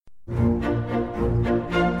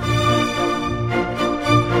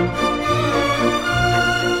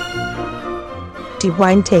the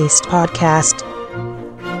Wine Taste Podcast.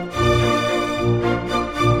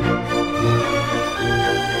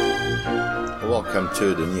 Welcome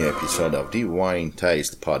to the new episode of the Wine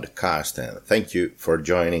Taste Podcast, and thank you for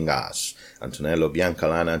joining us. Antonello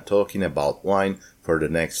Biancalana talking about wine for the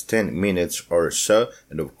next 10 minutes or so,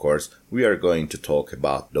 and of course we are going to talk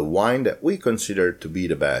about the wine that we consider to be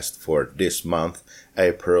the best for this month,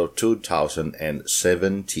 April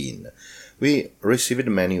 2017. We received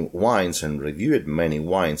many wines and reviewed many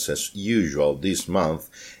wines as usual this month,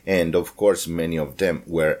 and of course many of them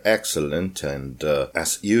were excellent, and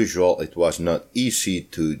as usual it was not easy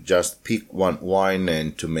to just pick one wine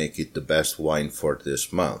and to make it the best wine for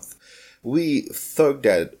this month. We thought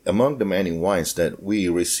that among the many wines that we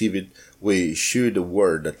received, we should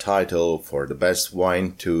award the title for the best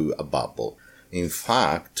wine to a bubble. In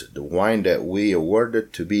fact, the wine that we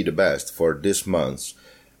awarded to be the best for this month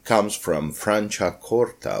comes from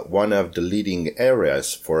Franciacorta, one of the leading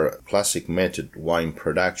areas for classic method wine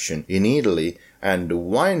production in Italy, and the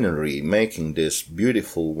winery making this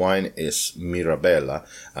beautiful wine is Mirabella,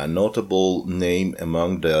 a notable name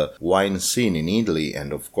among the wine scene in Italy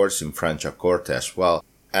and of course in Franciacorta as well,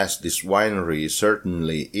 as this winery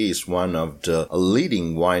certainly is one of the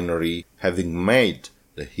leading winery having made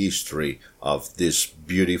the history of this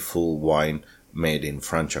beautiful wine made in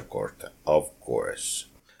Franciacorta, of course.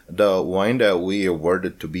 The wine that we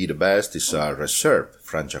awarded to be the best is a Reserve,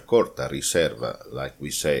 Franciacorta Riserva, like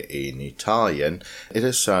we say in Italian. It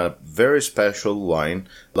is a very special wine,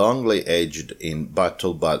 longly aged in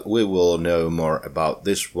bottle, but we will know more about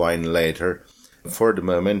this wine later. For the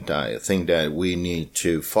moment, I think that we need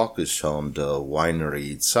to focus on the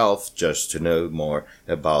winery itself just to know more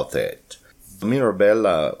about it.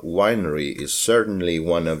 Mirabella Winery is certainly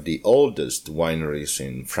one of the oldest wineries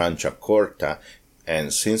in Franciacorta,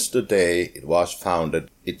 and since the day it was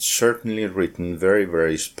founded, it's certainly written very,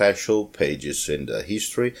 very special pages in the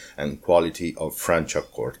history and quality of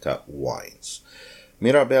Franciacorta wines.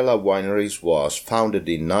 Mirabella Wineries was founded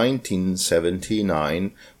in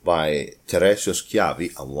 1979 by Teresio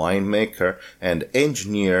Schiavi, a winemaker, and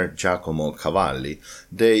engineer Giacomo Cavalli.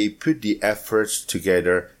 They put the efforts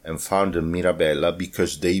together and founded Mirabella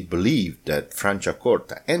because they believed that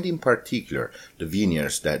Franciacorta, and in particular the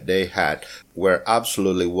vineyards that they had, were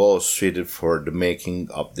absolutely well suited for the making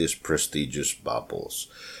of these prestigious bubbles.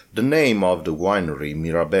 The name of the winery,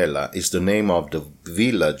 Mirabella, is the name of the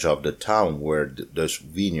village of the town where those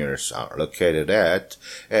vineyards are located at,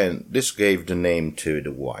 and this gave the name to the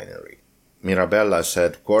winery. Mirabella's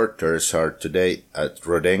headquarters are today at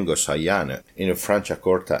Rodengo Saiano, in the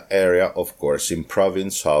Franciacorta area, of course, in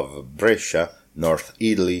province of Brescia, North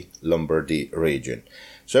Italy, Lombardy region.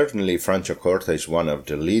 Certainly, Franciacorta is one of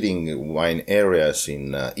the leading wine areas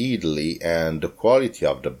in Italy, and the quality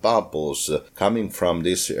of the bubbles coming from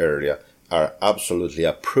this area are absolutely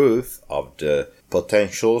a proof of the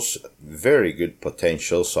potentials, very good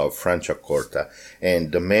potentials of Franciacorta,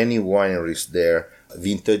 and the many wineries there,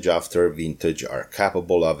 vintage after vintage, are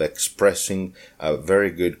capable of expressing a very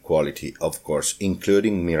good quality, of course,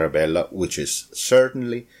 including Mirabella, which is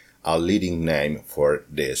certainly a leading name for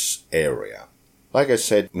this area. Like I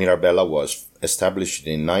said, Mirabella was established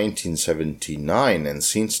in 1979, and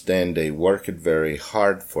since then they worked very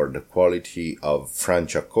hard for the quality of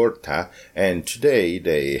Franciacorta, and today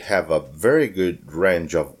they have a very good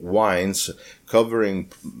range of wines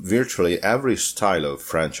covering virtually every style of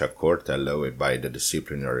Franciacorta allowed by the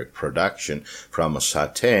disciplinary production, from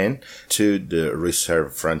Satén to the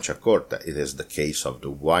Reserve Franciacorta. It is the case of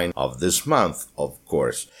the wine of this month, of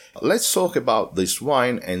course. Let's talk about this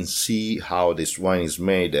wine and see how this wine is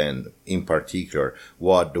made, and in particular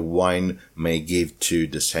what the wine may give to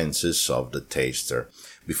the senses of the taster.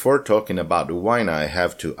 Before talking about the wine, I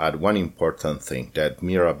have to add one important thing, that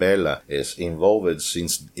Mirabella is involved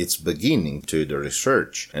since its beginning to the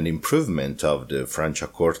research and improvement of the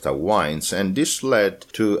Franciacorta wines, and this led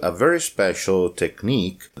to a very special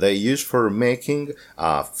technique they use for making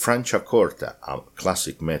a Franciacorta, a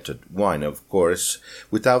classic method wine, of course,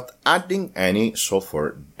 without adding any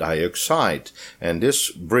sulfur dioxide, and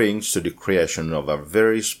this brings to the creation of a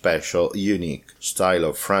very special, unique style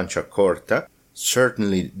of Franciacorta,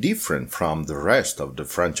 certainly different from the rest of the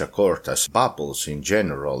Franciacorta's bubbles in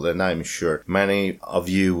general, and I'm sure many of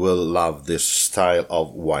you will love this style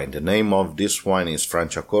of wine. The name of this wine is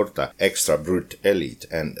Franciacorta Extra Brut Elite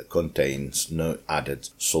and contains no added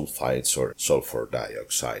sulfides or sulfur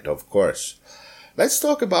dioxide, of course. Let's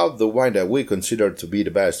talk about the wine that we consider to be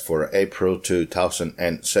the best for April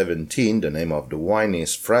 2017. The name of the wine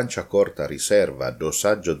is Franciacorta Riserva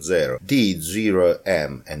Dosaggio Zero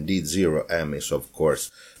D0M, and D0M is of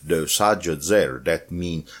course Dosaggio Zero. That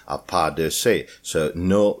means a pas de se, so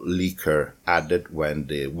no liquor added when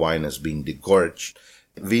the wine has been degorged.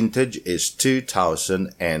 Vintage is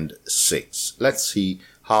 2006. Let's see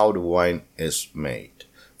how the wine is made.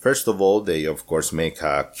 First of all, they of course make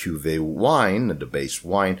a cuvée wine, the base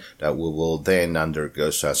wine, that we will then undergo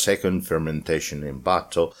a second fermentation in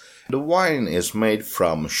bottle. The wine is made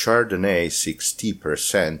from Chardonnay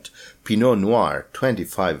 60%, Pinot Noir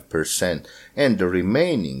 25%, and the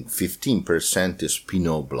remaining 15% is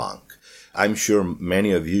Pinot Blanc. I'm sure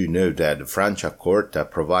many of you know that Franciacorta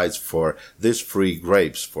provides for these free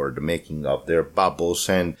grapes for the making of their bubbles,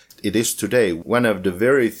 and it is today one of the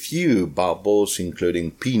very few bubbles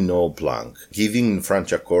including Pinot Blanc, giving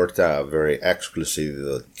Franciacorta a very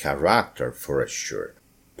exclusive character for sure.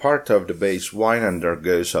 Part of the base wine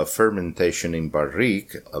undergoes a fermentation in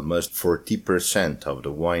barrique. Almost 40% of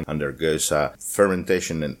the wine undergoes a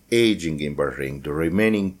fermentation and aging in barrique. The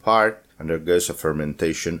remaining part undergoes a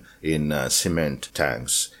fermentation in cement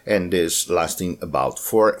tanks, and this lasting about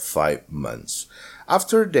 4 or 5 months.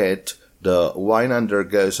 After that, the wine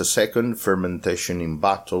undergoes a second fermentation in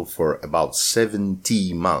bottle for about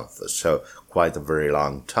 70 months, so quite a very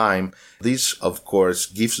long time. This, of course,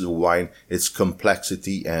 gives the wine its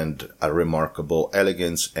complexity and a remarkable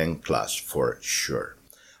elegance and class for sure.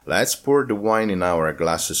 Let's pour the wine in our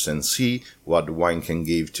glasses and see what the wine can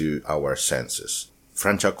give to our senses.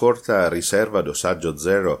 Franciacorta Riserva Dosaggio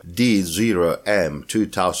Zero D0M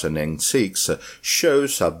 2006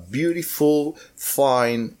 shows a beautiful,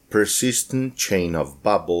 fine, persistent chain of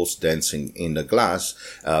bubbles dancing in the glass,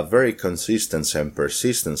 very consistent and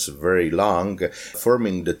persistence very long,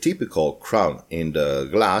 forming the typical crown in the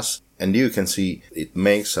glass, and you can see it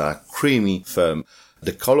makes a creamy foam.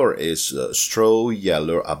 The color is straw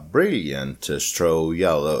yellow, a brilliant straw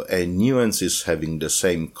yellow, and nuances having the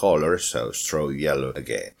same color, so straw yellow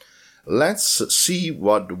again. Let's see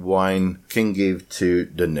what the wine can give to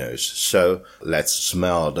the nose. So let's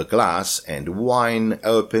smell the glass, and the wine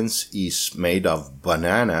opens is made of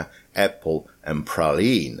banana, apple, and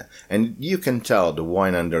praline. And you can tell the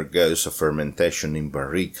wine undergoes a fermentation in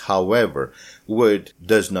barrique. However, wood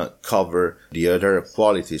does not cover the other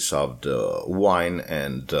qualities of the wine,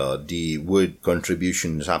 and the wood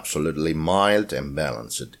contribution is absolutely mild and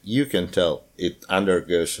balanced. You can tell it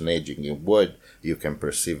undergoes an aging in wood. You can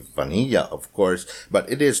perceive vanilla, of course, but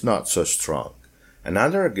it is not so strong.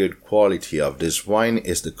 Another good quality of this wine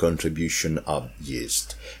is the contribution of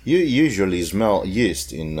yeast. You usually smell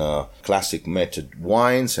yeast in classic method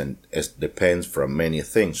wines, and it depends from many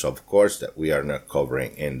things, of course, that we are not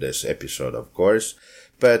covering in this episode, of course.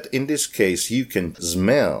 But in this case, you can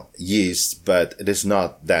smell yeast, but it is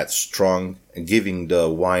not that strong, giving the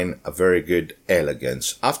wine a very good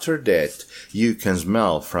elegance. After that, you can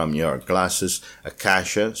smell from your glasses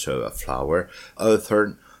acacia, so a flower,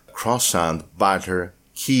 hawthorn, croissant, butter,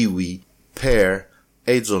 kiwi, pear,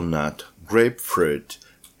 hazelnut, grapefruit,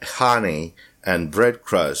 honey, and bread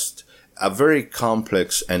crust. A very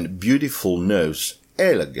complex and beautiful nose,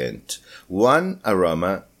 elegant, one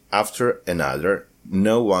aroma after another,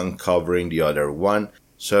 no one covering the other one,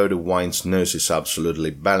 so the wine's nose is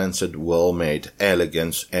absolutely balanced, well made,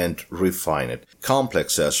 elegant, and refined.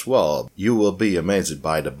 Complex as well. You will be amazed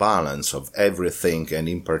by the balance of everything, and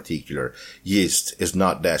in particular, yeast is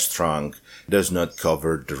not that strong, does not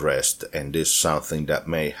cover the rest, and this is something that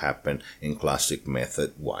may happen in classic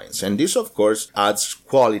method wines. And this, of course, adds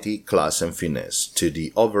quality, class, and finesse to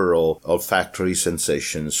the overall olfactory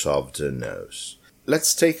sensations of the nose.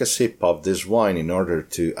 Let's take a sip of this wine in order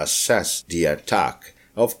to assess the attack.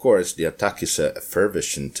 Of course, the attack is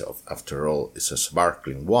effervescent. After all, it's a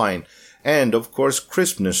sparkling wine. And of course,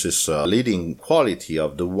 crispness is a leading quality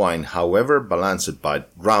of the wine, however balanced by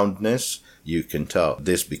roundness. You can tell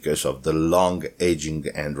this because of the long aging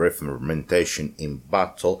and re-fermentation in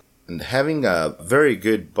bottle. And having a very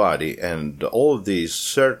good body, and all this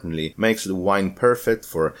certainly makes the wine perfect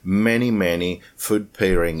for many food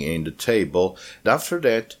pairing in the table. And after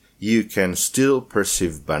that, you can still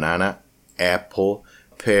perceive banana, apple,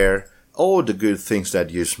 pear, all the good things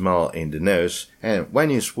that you smell in the nose, and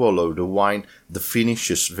when you swallow the wine, the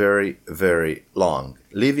finish is very long,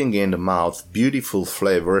 leaving in the mouth beautiful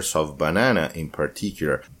flavors of banana in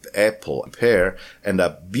particular, apple pear and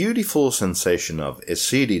a beautiful sensation of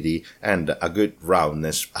acidity and a good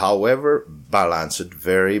roundness, however balanced,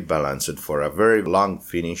 very balanced for a very long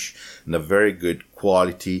finish and a very good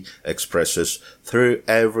quality expresses through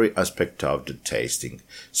every aspect of the tasting.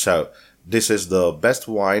 So this is the best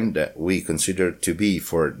wine that we consider to be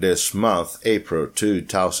for this month, April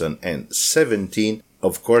 2017.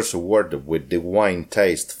 Of course, awarded with the Wine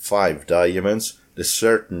Taste 5 Diamonds. This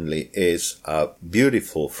certainly is a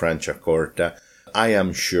beautiful Franciacorta. I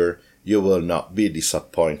am sure you will not be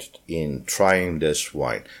disappointed in trying this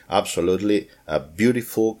wine. Absolutely a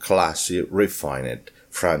beautiful, classy, refined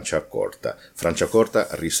Franciacorta. Franciacorta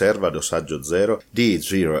Riserva Dosaggio Zero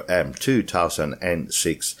D0M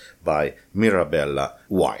 2006 by Mirabella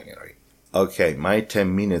Winery. Okay, my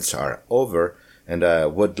 10 minutes are over, and I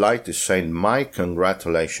would like to send my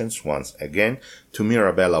congratulations once again to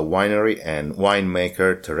Mirabella Winery and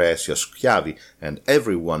winemaker Teresio Schiavi and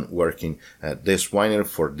everyone working at this winery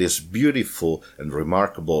for this beautiful and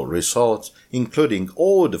remarkable results, including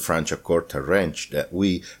all the Franciacorta range that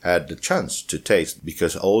we had the chance to taste,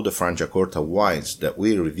 because all the Franciacorta wines that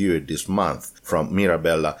we reviewed this month from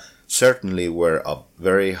Mirabella certainly were of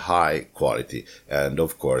very high quality, and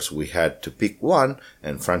of course we had to pick one,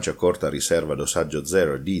 and Franciacorta Riserva Dosaggio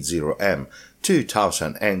Zero D0M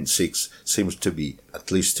 2006 seems to be, at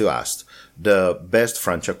least to us, the best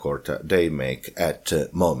Franciacorta they make at the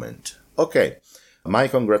moment. Okay, my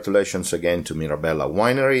congratulations again to Mirabella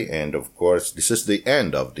Winery, and of course this is the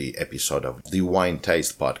end of the episode of the Wine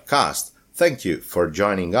Taste Podcast. Thank you for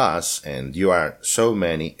joining us, and you are so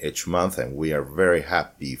many each month, and we are very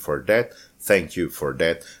happy for that. Thank you for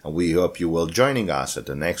that, and we hope you will joining us at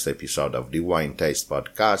the next episode of the Wine Taste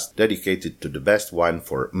Podcast, dedicated to the best wine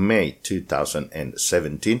for May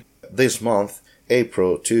 2017. This month,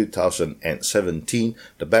 April 2017,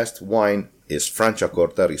 the best wine is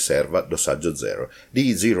Franciacorta Riserva Dosaggio Zero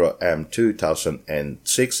D0M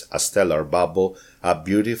 2006, a stellar bubble, a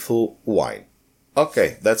beautiful wine.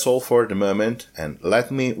 Okay, that's all for the moment, and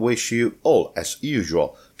let me wish you all, as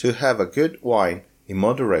usual, to have a good wine in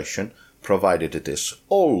moderation, provided it is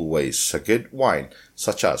always a good wine,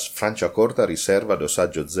 such as Franciacorta Riserva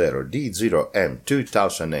Dosaggio Zero D0M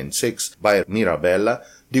 2006 by Mirabella,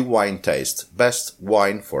 the Wine Taste Best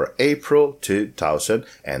Wine for April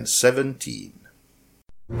 2017.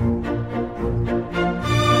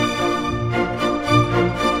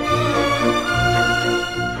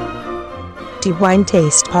 The Wine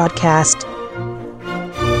Taste Podcast.